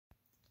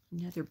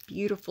Another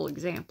beautiful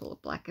example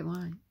of black and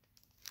white.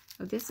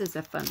 Oh, this is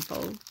a fun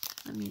fold.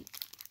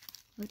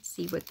 Let's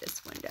see what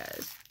this one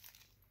does.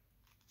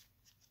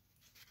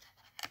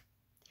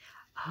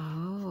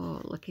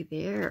 Oh, looky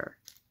there.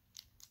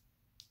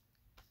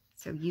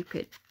 So you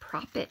could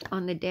prop it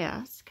on the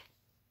desk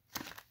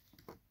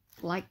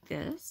like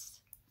this,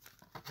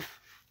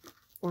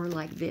 or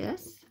like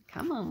this.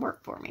 Come on,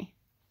 work for me.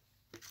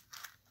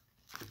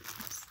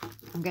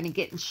 I'm going to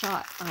get in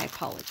shot. I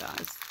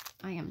apologize.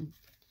 I am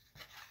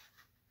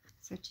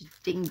such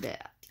a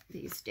dingbat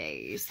these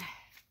days.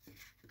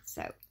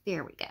 So,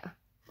 there we go.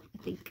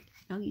 I think,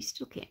 no, you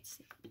still can't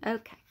see.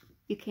 Okay,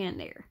 you can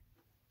there.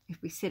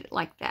 If we sit it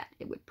like that,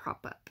 it would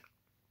prop up.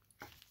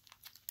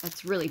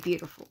 That's really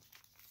beautiful.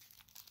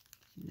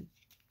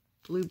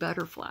 Blue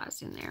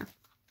butterflies in there.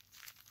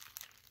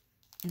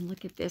 And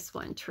look at this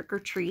one, Trick or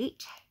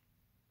Treat.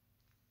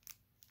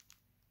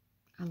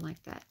 I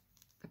like that,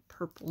 the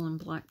purple and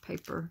black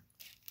paper.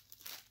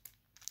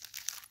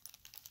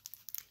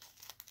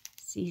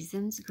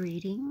 Season's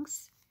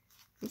Greetings.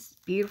 This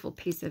beautiful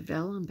piece of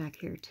vellum back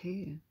here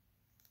too.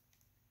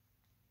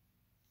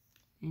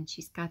 And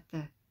she's got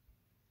the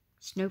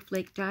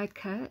snowflake die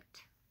cut.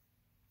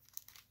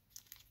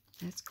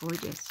 That's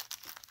gorgeous.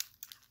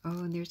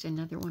 Oh, and there's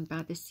another one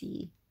by the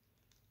sea.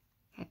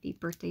 Happy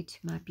birthday to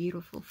my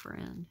beautiful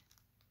friend.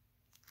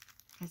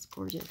 That's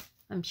gorgeous.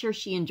 I'm sure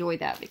she enjoyed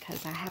that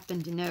because I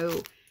happen to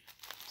know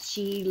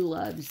she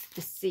loves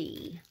the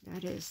sea.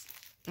 That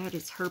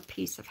is her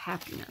piece of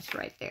happiness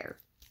right there.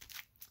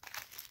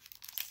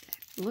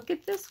 So, look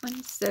at this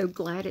one. So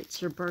glad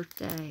it's your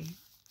birthday.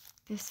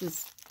 This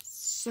is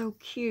so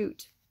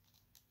cute.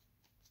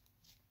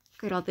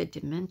 Look at all the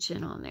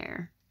dimension on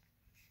there.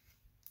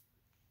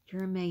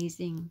 You're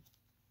amazing.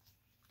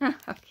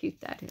 How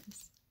cute that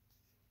is.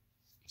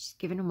 She's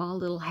giving them all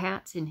little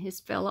hats and his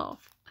fell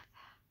off.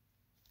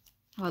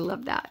 Oh, I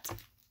love that.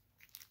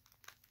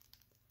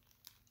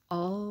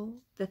 All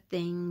the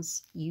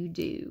things you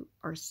do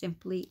are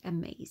simply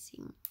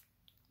amazing.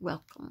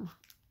 Welcome.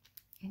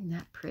 Isn't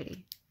that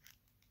pretty?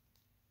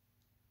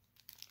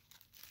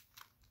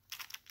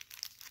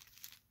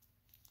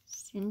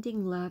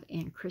 Sending love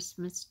and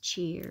Christmas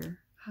cheer.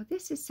 Oh,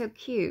 this is so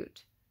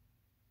cute.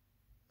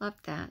 Love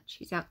that.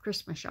 She's out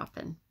Christmas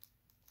shopping.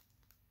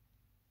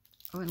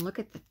 Oh, and look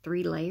at the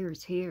 3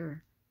 layers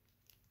here.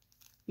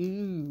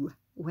 Ooh,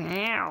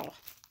 wow.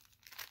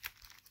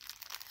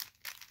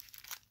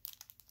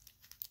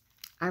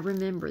 I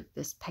remembered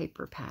this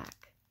paper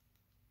pack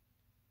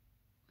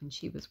when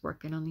she was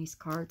working on these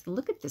cards. And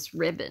look at this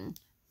ribbon.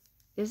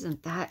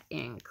 Isn't that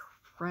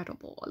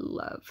incredible? I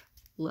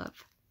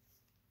love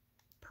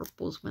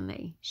purples when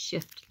they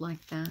shift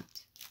like that.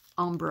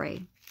 Ombre.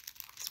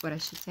 That's what I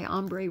should say.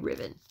 Ombre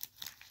ribbon.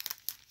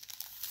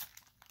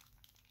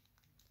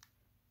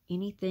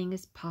 Anything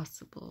is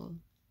possible.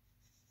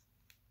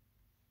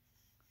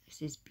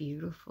 This is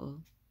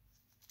beautiful.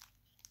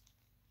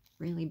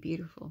 Really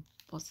beautiful.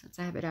 Well, since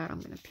I have it out,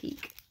 I'm going to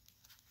peek.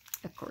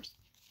 Of course.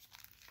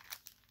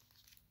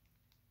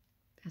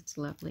 That's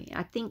lovely.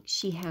 I think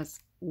she has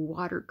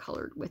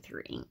watercolored with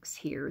her inks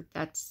here.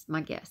 That's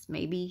my guess.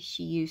 Maybe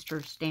she used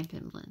her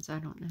Stampin' Blends. I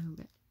don't know,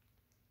 but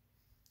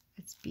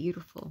it's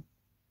beautiful.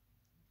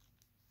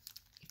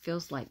 It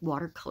feels like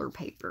watercolor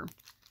paper.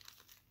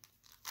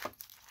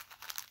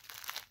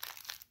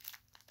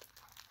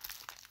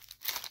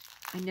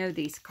 I know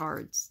these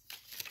cards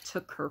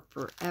took her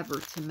forever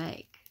to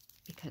make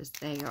because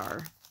they are,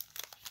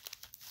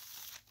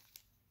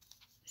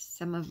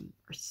 some of them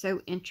are so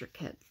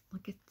intricate.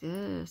 Look at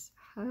this,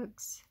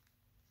 hugs.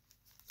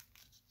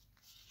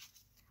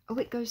 Oh,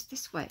 it goes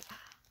this way.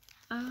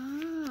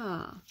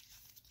 Ah,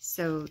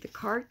 so the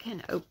card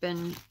can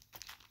open,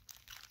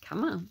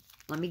 come on,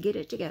 let me get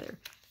it together.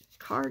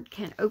 Card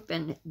can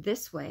open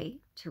this way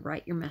to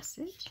write your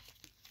message,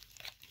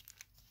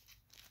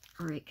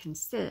 or it can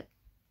sit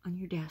on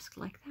your desk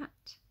like that.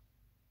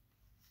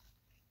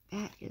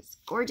 That is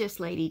gorgeous,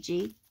 Lady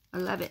G. I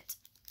love it.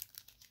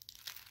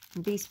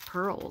 And these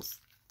pearls,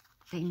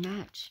 they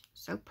match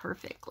so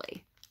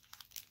perfectly.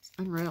 It's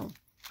unreal.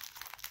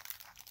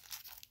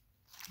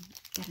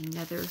 Get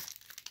another,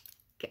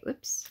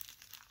 whoops.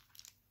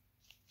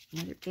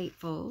 Another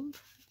gatefold.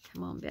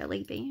 Come on,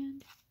 belly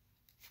band.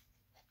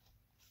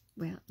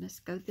 Well, let's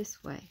go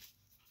this way.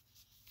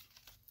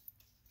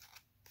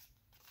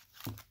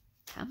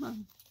 Come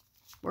on.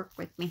 Work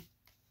with me.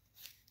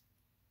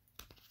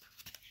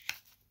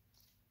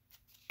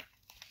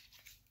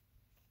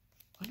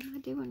 What am I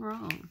doing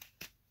wrong?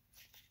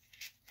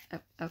 Oh,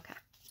 okay.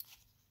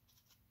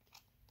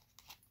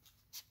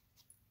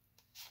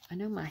 I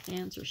know my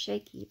hands are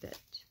shaky, but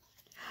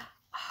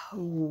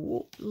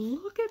oh,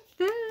 look at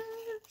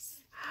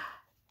this.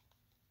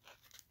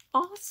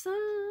 Awesome.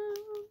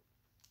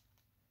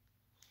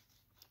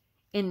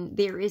 And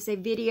there is a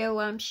video,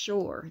 I'm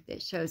sure,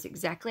 that shows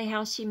exactly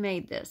how she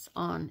made this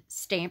on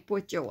Stamp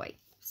with Joy.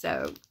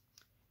 So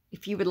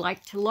if you would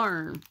like to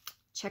learn,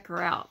 check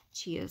her out.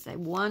 She is a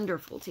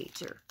wonderful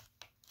teacher.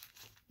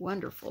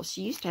 Wonderful.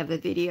 She used to have a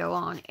video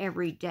on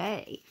every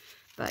day.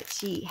 but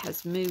she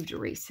has moved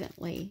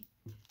recently,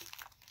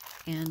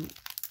 and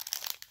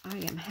I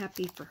am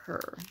happy for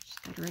her. She's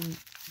got her in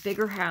a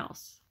bigger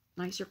house,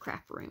 nicer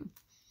craft room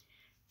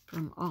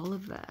from all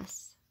of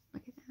us.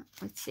 Look at that.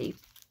 Let's see.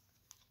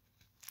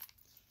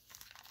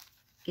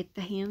 Get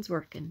the hands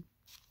working.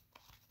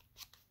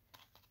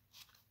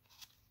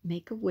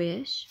 Make a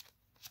wish.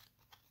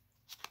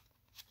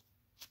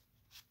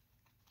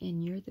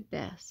 And you're the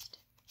best.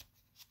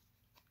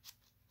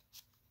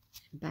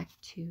 And back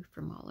to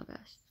from all of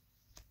us.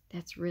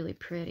 That's really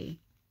pretty.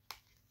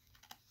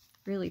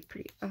 Really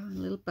pretty. Oh, a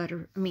little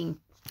butter.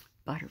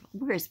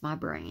 Where's my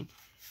brain?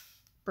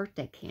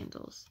 Birthday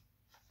candles.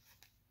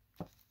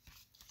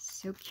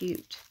 So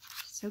cute.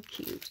 So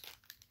cute.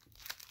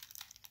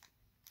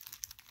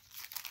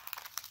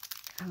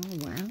 Oh,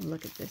 wow.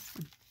 Look at this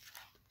one.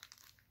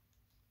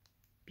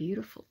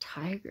 Beautiful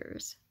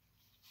tigers.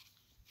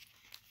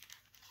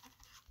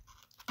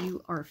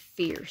 You are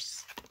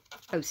fierce.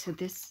 Oh, so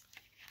this...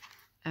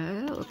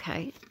 Oh,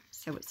 okay.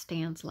 So it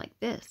stands like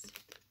this.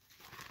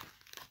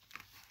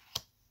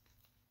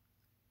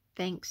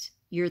 Thanks,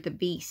 you're the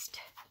beast.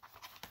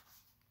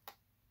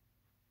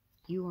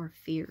 You are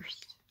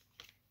fierce.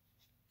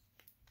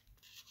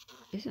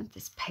 Isn't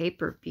this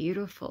paper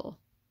beautiful?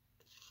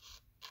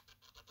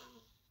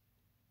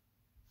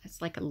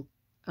 It's like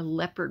a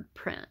leopard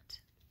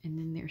print. And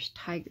then there's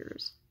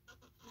tigers.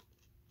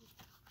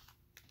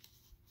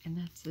 And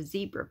that's a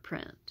zebra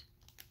print.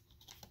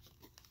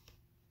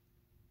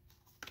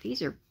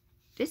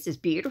 This is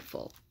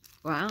beautiful.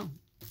 Wow.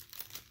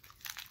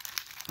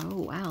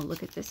 Oh, wow.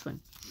 Look at this one.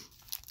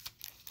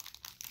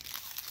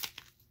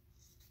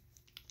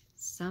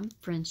 Some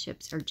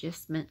friendships are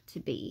just meant to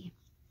be.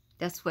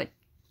 That's what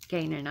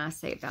Gaynor and I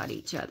say about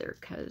each other,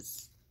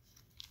 because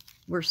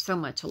we're so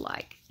much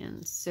alike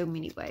in so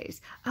many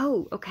ways.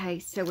 Oh, okay.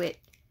 So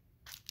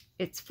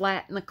it's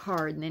flat in the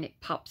card and then it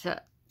pops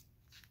up.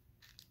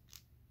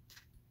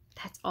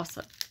 That's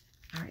awesome.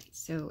 All right.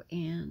 So,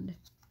 and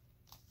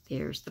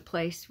there's the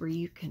place where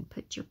you can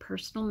put your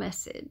personal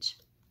message.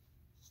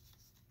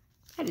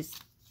 That is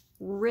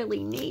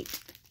really neat.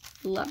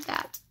 Love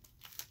that.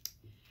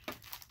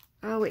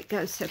 Oh, it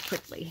goes so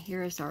quickly.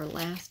 Here is our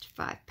last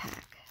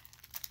 5-pack.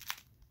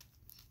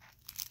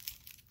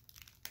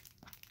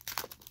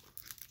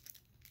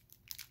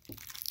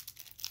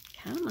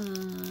 Come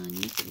on,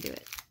 you can do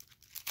it.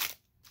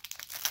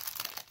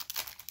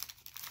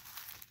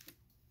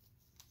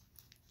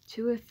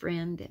 To a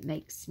friend that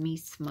makes me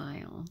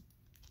smile.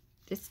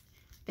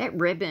 That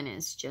ribbon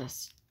is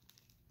just,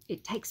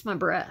 it takes my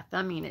breath.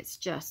 I mean, it's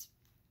just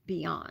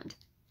beyond.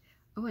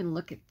 Oh, and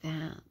look at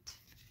that.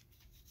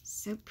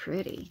 So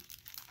pretty.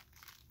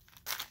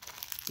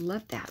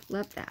 Love that,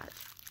 love that.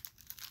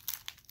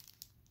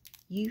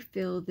 You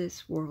fill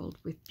this world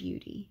with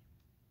beauty.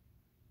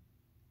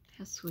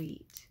 How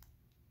sweet.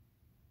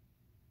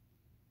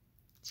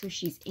 So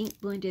she's ink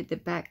blended the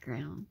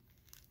background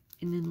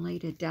and then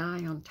laid a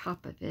dye on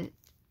top of it.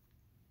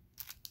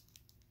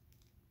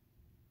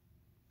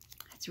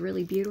 That's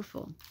really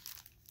beautiful.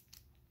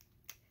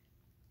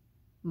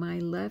 My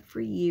love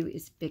for you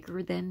is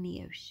bigger than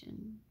the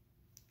ocean.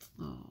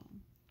 Oh.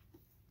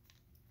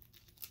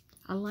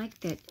 I like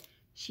that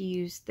she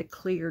used the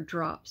clear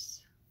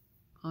drops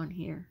on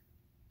here.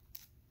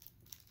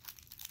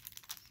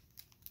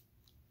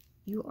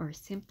 You are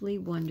simply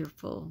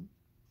wonderful.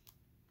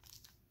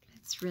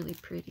 That's really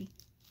pretty.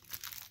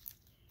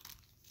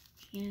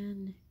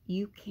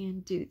 You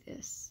can do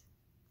this.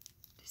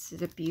 This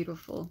is a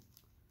beautiful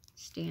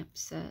stamp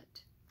set.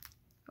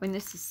 And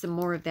this is some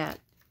more of that.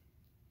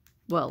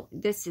 Well,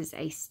 this is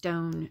a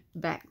stone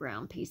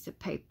background piece of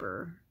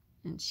paper,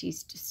 and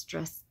she's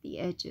distressed the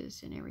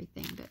edges and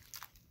everything, but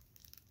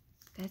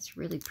that's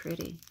really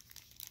pretty.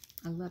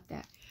 I love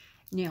that.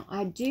 Now,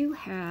 I do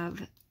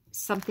have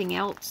something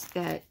else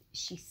that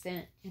she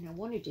sent, and I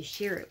wanted to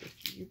share it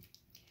with you.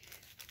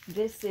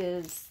 This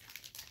is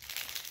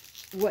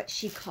what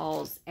she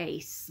calls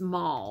a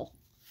small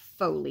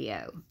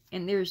folio,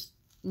 and there's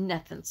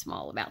nothing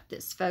small about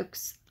this,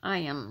 folks. I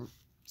am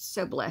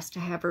so blessed to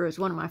have her as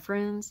one of my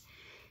friends.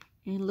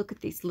 And look at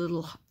these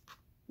little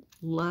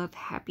love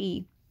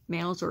happy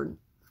mails, or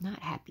not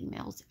happy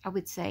mails, I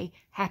would say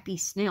happy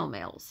snail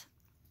mails.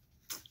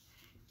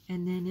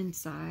 And then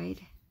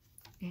inside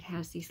it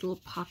has these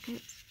little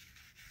pockets.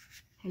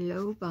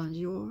 Hello,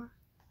 bonjour.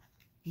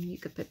 And you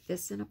could put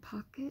this in a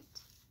pocket.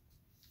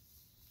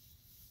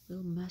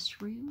 Little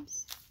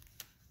mushrooms.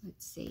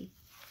 Let's see.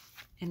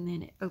 And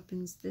then it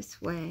opens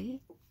this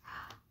way.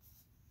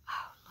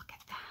 Oh, look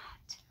at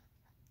that.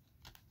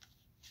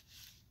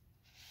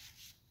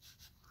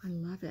 I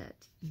love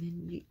it. And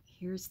then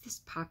here's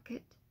this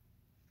pocket.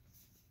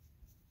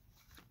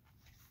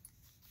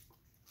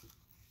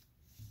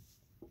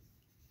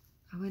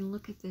 Oh, and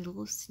look at the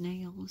little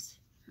snails.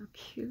 How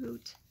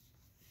cute.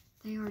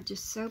 They are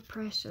just so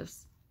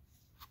precious.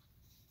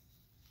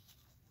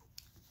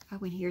 Oh,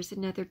 and here's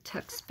another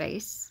tuck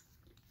space.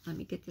 Let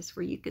me get this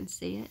where you can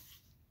see it.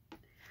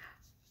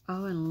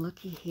 Oh, and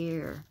looky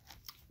here.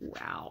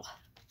 Wow.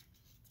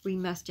 we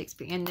must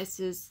experience. And this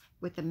is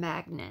with a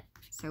magnet,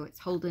 so it's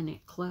holding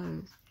it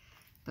closed.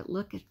 But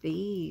look at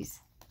these.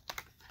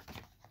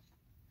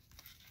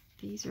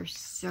 These are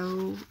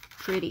so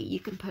pretty. You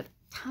can put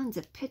tons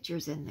of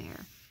pictures in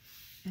there.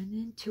 And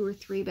then 2 or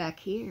 3 back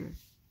here.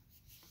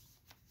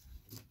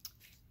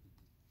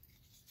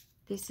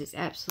 This is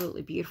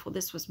absolutely beautiful.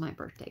 This was my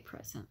birthday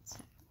present. So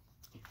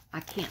I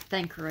can't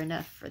thank her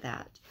enough for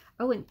that.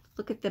 Oh, and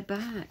look at the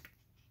back.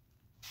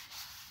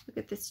 Look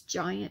at this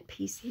giant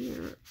piece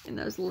here and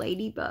those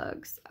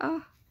ladybugs.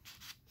 Oh,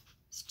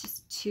 it's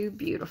just too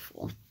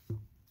beautiful.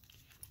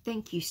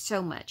 Thank you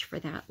so much for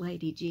that,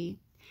 Lady G.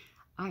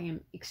 I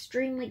am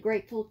extremely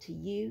grateful to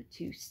you,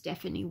 to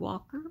Stephanie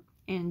Walker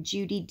and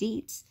Judy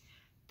Dietz.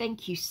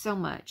 Thank you so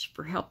much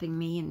for helping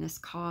me in this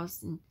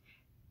cause and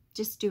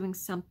just doing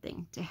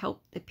something to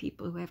help the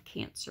people who have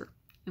cancer.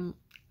 And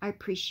I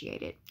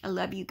appreciate it. I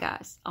love you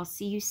guys. I'll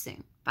see you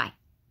soon.